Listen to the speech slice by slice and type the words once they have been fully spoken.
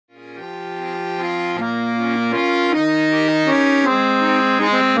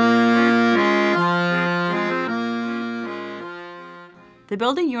The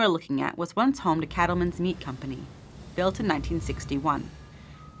building you are looking at was once home to Cattleman's Meat Company, built in 1961.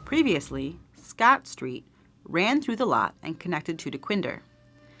 Previously, Scott Street ran through the lot and connected to DeQuinder.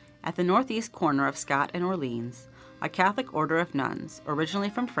 At the northeast corner of Scott and Orleans, a Catholic order of nuns, originally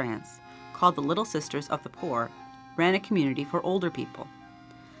from France, called the Little Sisters of the Poor, ran a community for older people.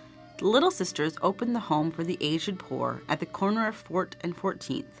 The Little Sisters opened the home for the aged poor at the corner of Fort and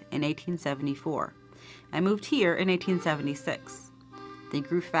 14th in 1874 and moved here in 1876. They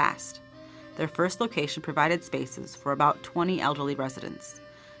grew fast. Their first location provided spaces for about 20 elderly residents,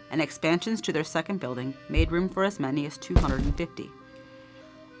 and expansions to their second building made room for as many as 250.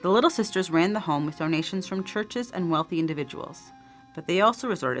 The Little Sisters ran the home with donations from churches and wealthy individuals, but they also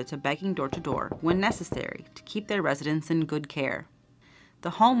resorted to begging door to door when necessary to keep their residents in good care. The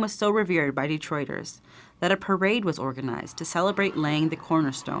home was so revered by Detroiters that a parade was organized to celebrate laying the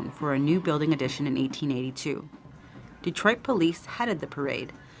cornerstone for a new building addition in 1882. Detroit police headed the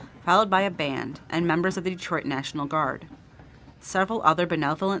parade, followed by a band and members of the Detroit National Guard. Several other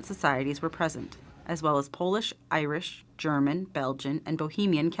benevolent societies were present, as well as Polish, Irish, German, Belgian, and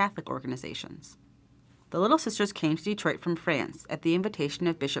Bohemian Catholic organizations. The Little Sisters came to Detroit from France at the invitation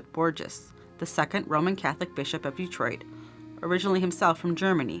of Bishop Borges, the second Roman Catholic bishop of Detroit, originally himself from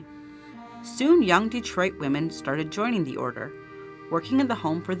Germany. Soon young Detroit women started joining the order, working in the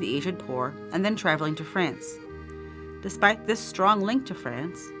home for the aged poor and then traveling to France. Despite this strong link to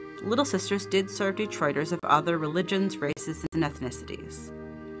France, the Little Sisters did serve Detroiters of other religions, races, and ethnicities.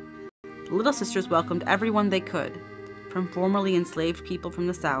 The Little Sisters welcomed everyone they could, from formerly enslaved people from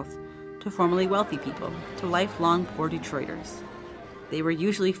the South to formerly wealthy people to lifelong poor Detroiters. They were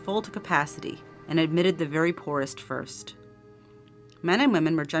usually full to capacity and admitted the very poorest first. Men and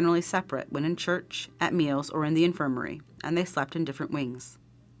women were generally separate when in church, at meals, or in the infirmary, and they slept in different wings.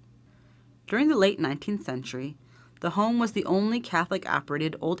 During the late 19th century, the home was the only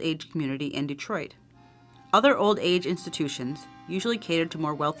Catholic-operated old-age community in Detroit. Other old-age institutions usually catered to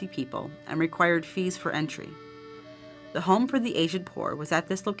more wealthy people and required fees for entry. The home for the aged poor was at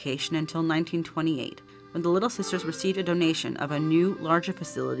this location until 1928, when the Little Sisters received a donation of a new, larger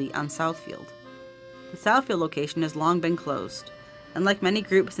facility on Southfield. The Southfield location has long been closed, and like many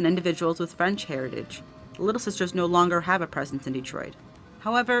groups and individuals with French heritage, the Little Sisters no longer have a presence in Detroit.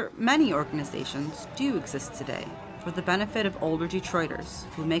 However, many organizations do exist today for the benefit of older Detroiters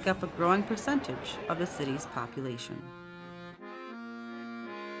who make up a growing percentage of the city's population.